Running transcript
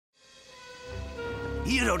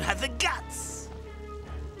You don't have the guts.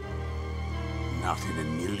 Not in a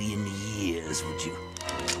million years, would you?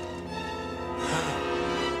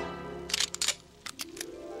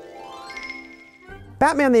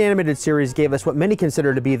 Batman the Animated Series gave us what many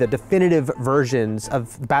consider to be the definitive versions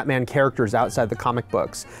of Batman characters outside the comic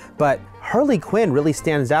books, but Harley Quinn really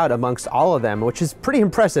stands out amongst all of them, which is pretty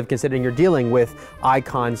impressive considering you're dealing with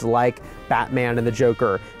icons like Batman and the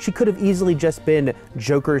Joker. She could have easily just been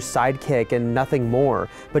Joker's sidekick and nothing more,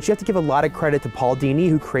 but you have to give a lot of credit to Paul Dini,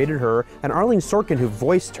 who created her, and Arlene Sorkin, who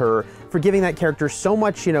voiced her, for giving that character so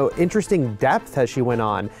much, interesting depth as she went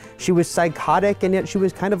on. She was psychotic, and yet she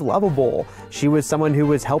was kind of lovable. She was someone who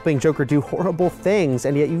was helping Joker do horrible things,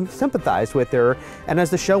 and yet you sympathized with her. And as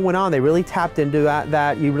the show went on, they really tapped into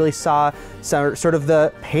that you really saw sort of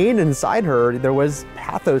the pain inside her. There was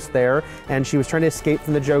pathos there, and she was trying to escape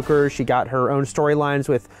from the Joker. She got her own storylines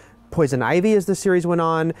with Poison Ivy as the series went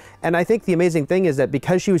on. And I think the amazing thing is that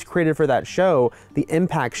because she was created for that show, the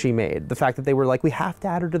impact she made, the fact that they were like, we have to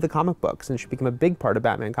add her to the comic books, and she became a big part of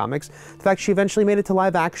Batman comics. The fact she eventually made it to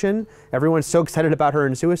live action. Everyone's so excited about her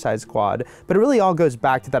in Suicide Squad. But it really all goes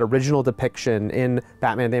back to that original depiction in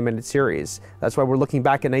Batman the Animated Series. That's why we're looking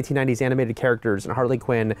back at 1990s animated characters, and Harley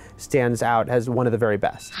Quinn stands out as one of the very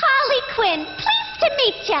best. Harley Quinn, pleased to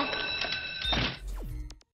meet ya.